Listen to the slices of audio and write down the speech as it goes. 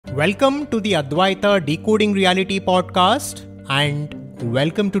Welcome to the Adhvaitha Decoding Reality podcast, and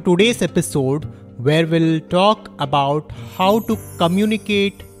welcome to today's episode where we'll talk about how to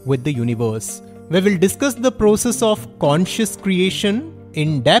communicate with the universe. We will discuss the process of conscious creation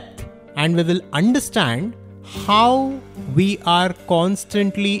in depth, and we will understand how we are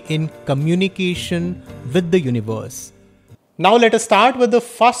constantly in communication with the universe. Now let us start with the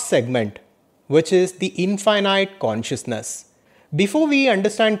first segment, which is the infinite consciousness. Before we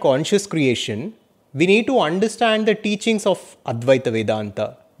understand conscious creation, we need to understand the teachings of Adhvaitha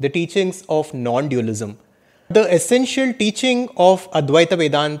Vedanta, the teachings of non-dualism. The essential teaching of Adhvaitha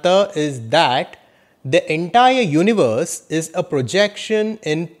Vedanta is that the entire universe is a projection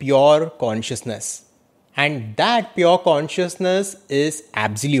in pure consciousness. And that pure consciousness is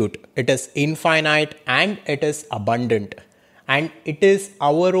absolute. It is infinite and it is abundant. And it is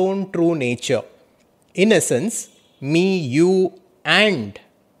our own true nature. In essence, me, you, and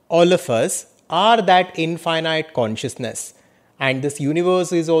all of us are that infinite consciousness. And this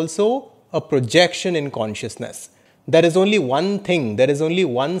universe is also a projection in consciousness. There is only one thing, there is only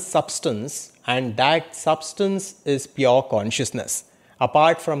one substance, and that substance is pure consciousness.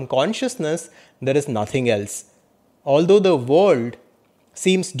 Apart from consciousness, there is nothing else. Although the world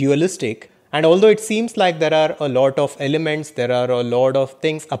seems dualistic, and although it seems like there are a lot of elements, there are a lot of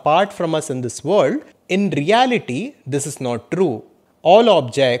things apart from us in this world, in reality, this is not true. All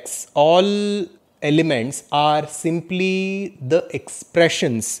objects, all elements are simply the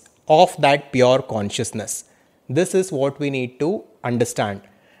expressions of that pure consciousness. This is what we need to understand.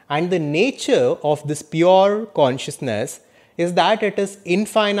 And the nature of this pure consciousness is that it is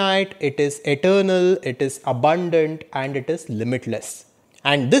infinite, it is eternal, it is abundant, and it is limitless.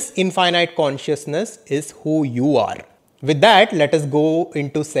 And this infinite consciousness is who you are. With that, let us go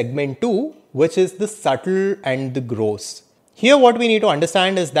into segment 2, which is the subtle and the gross. Here what we need to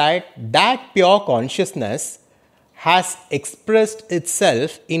understand is that pure consciousness has expressed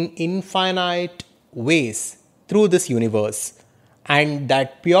itself in infinite ways through this universe. And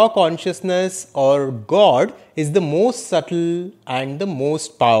that pure consciousness or God is the most subtle and the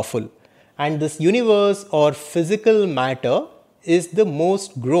most powerful. And this universe or physical matter is the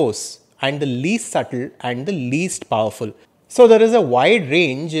most gross and the least subtle and the least powerful. So there is a wide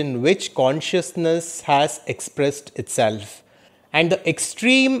range in which consciousness has expressed itself. And the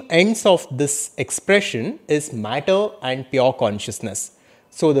extreme ends of this expression is matter and pure consciousness.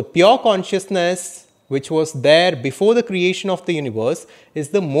 So the pure consciousness which was there before the creation of the universe is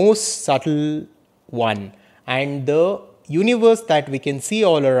the most subtle one. And the universe that we can see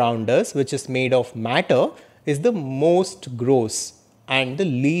all around us, which is made of matter, is the most gross and the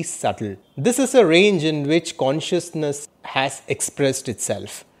least subtle. This is a range in which consciousness has expressed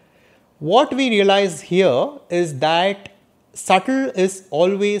itself. What we realize here is that subtle is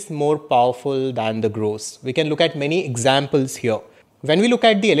always more powerful than the gross. We can look at many examples here. When we look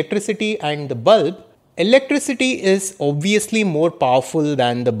at the electricity and the bulb, electricity is obviously more powerful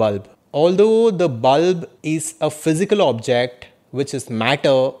than the bulb. Although the bulb is a physical object, which is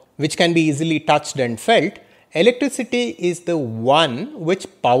matter, which can be easily touched and felt, electricity is the one which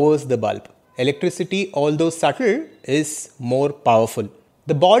powers the bulb. Electricity, although subtle, is more powerful.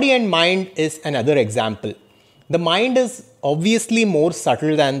 The body and mind is another example. The mind is obviously more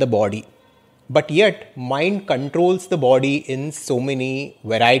subtle than the body, but yet mind controls the body in so many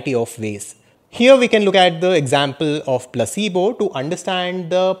variety of ways. Here we can look at the example of placebo to understand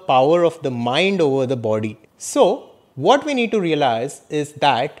the power of the mind over the body. So what we need to realize is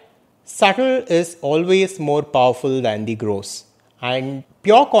that subtle is always more powerful than the gross, and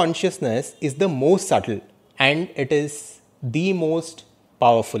pure consciousness is the most subtle and it is the most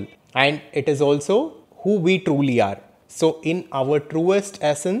powerful, and it is also who we truly are. So in our truest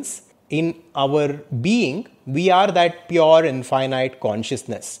essence, in our being, we are that pure infinite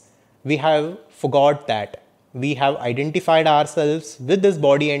consciousness. We have forgot that. We have identified ourselves with this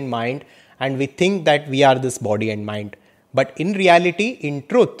body and mind, and we think that we are this body and mind. But in reality, in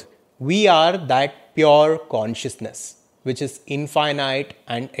truth, we are that pure consciousness, which is infinite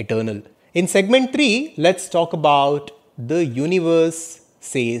and eternal. In segment 3, let's talk about the universe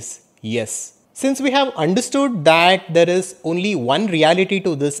says yes. Since we have understood that there is only one reality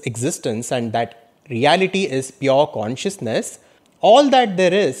to this existence, and that reality is pure consciousness, all that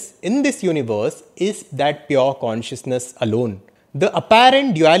there is in this universe is that pure consciousness alone. The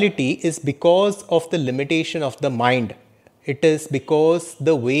apparent duality is because of the limitation of the mind. It is because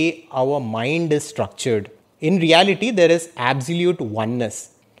the way our mind is structured. In reality, there is absolute oneness.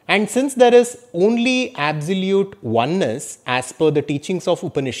 And since there is only absolute oneness as per the teachings of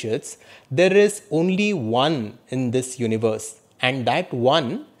Upanishads, there is only one in this universe. And that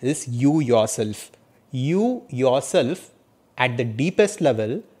one is you yourself. You yourself, at the deepest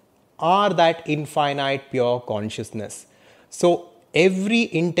level, are that infinite pure consciousness. So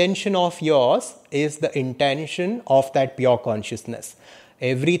every intention of yours is the intention of that pure consciousness.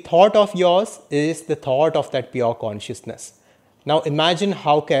 Every thought of yours is the thought of that pure consciousness. Now imagine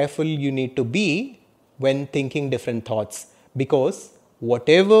how careful you need to be when thinking different thoughts, because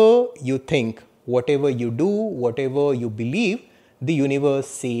whatever you think, whatever you do, whatever you believe, the universe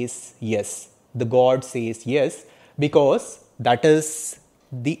says yes. The God says yes, because that is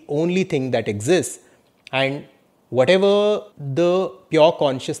the only thing that exists. And whatever the pure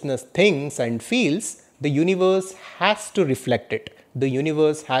consciousness thinks and feels, the universe has to reflect it. The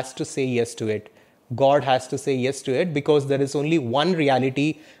universe has to say yes to it. God has to say yes to it, because there is only one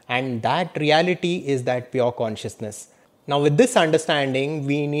reality, and that reality is that pure consciousness. Now, with this understanding,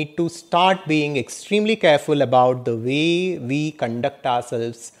 we need to start being extremely careful about the way we conduct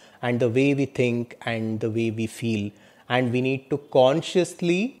ourselves and the way we think and the way we feel. And we need to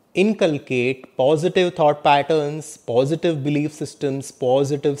consciously inculcate positive thought patterns, positive belief systems,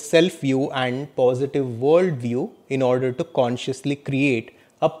 positive self-view and positive worldview in order to consciously create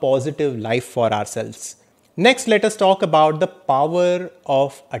a positive life for ourselves. Next, let us talk about the power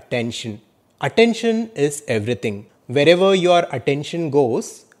of attention. Attention is everything. Wherever your attention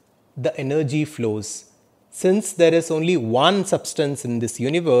goes, the energy flows. Since there is only one substance in this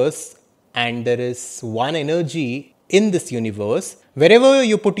universe and there is one energy in this universe, wherever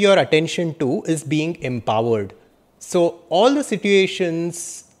you put your attention to is being empowered. So all the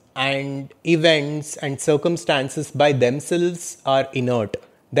situations and events and circumstances by themselves are inert.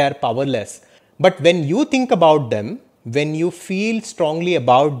 They are powerless. But when you think about them, when you feel strongly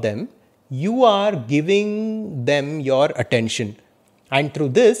about them, you are giving them your attention. And through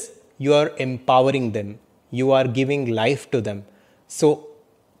this, you are empowering them. You are giving life to them. So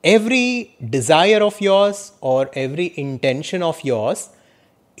every desire of yours or every intention of yours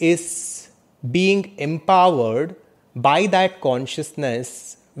is being empowered by that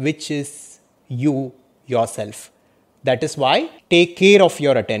consciousness, which is you yourself. That is why take care of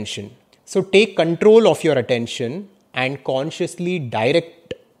your attention. So take control of your attention and consciously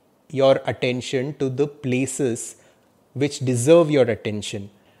direct your attention to the places which deserve your attention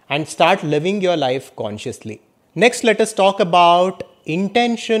and start living your life consciously. Next, let us talk about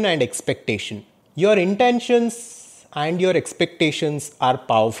intention and expectation. Your intentions and your expectations are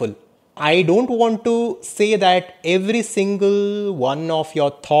powerful. I don't want to say that every single one of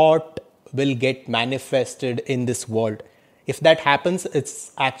your thought will get manifested in this world. If that happens,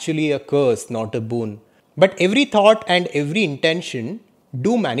 it's actually a curse, not a boon. But every thought and every intention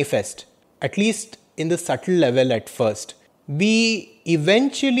do manifest, at least in the subtle level at first. We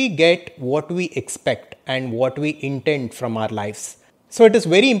eventually get what we expect and what we intend from our lives. So it is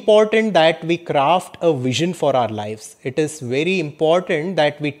very important that we craft a vision for our lives. It is very important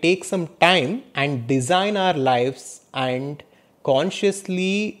that we take some time and design our lives and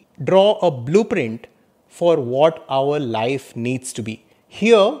consciously draw a blueprint for what our life needs to be.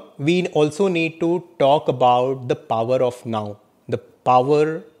 Here, we also need to talk about the power of now, the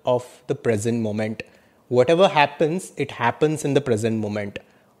power of the present moment. Whatever happens, it happens in the present moment.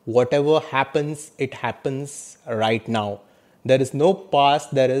 Whatever happens, it happens right now. There is no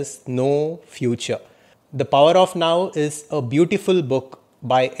past, there is no future. The Power of Now is a beautiful book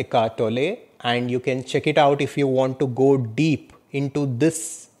by Eckhart Tolle, and you can check it out if you want to go deep into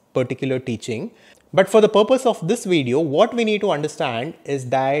this particular teaching. But for the purpose of this video, what we need to understand is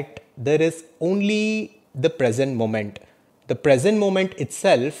that there is only the present moment. The present moment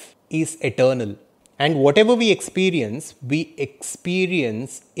itself is eternal. And whatever we experience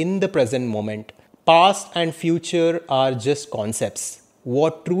in the present moment. Past and future are just concepts.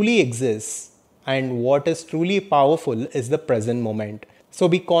 What truly exists and what is truly powerful is the present moment. So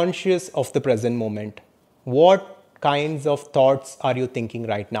be conscious of the present moment. What kinds of thoughts are you thinking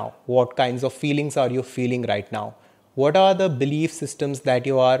right now? What kinds of feelings are you feeling right now? What are the belief systems that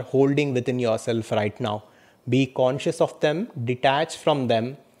you are holding within yourself right now? Be conscious of them, detach from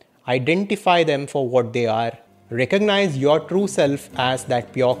them, identify them for what they are, recognize your true self as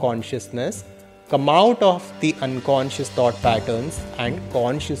that pure consciousness, come out of the unconscious thought patterns and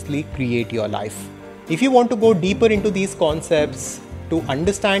consciously create your life. If you want to go deeper into these concepts, to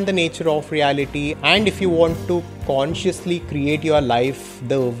understand the nature of reality, and if you want to consciously create your life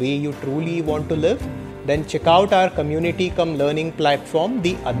the way you truly want to live, then check out our community cum learning platform,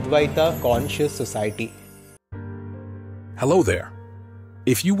 the Adhvaitha Conscious Society. Hello there.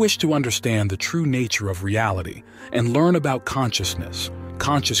 If you wish to understand the true nature of reality and learn about consciousness,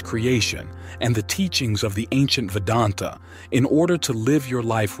 conscious creation, and the teachings of the ancient Vedanta in order to live your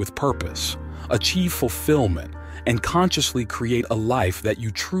life with purpose, achieve fulfillment, and consciously create a life that you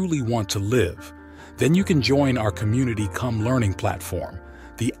truly want to live, then you can join our community learning platform,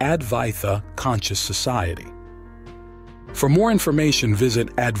 the Adhvaitha Conscious Society. For more information, visit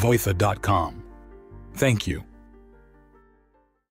advaitha.com. Thank you.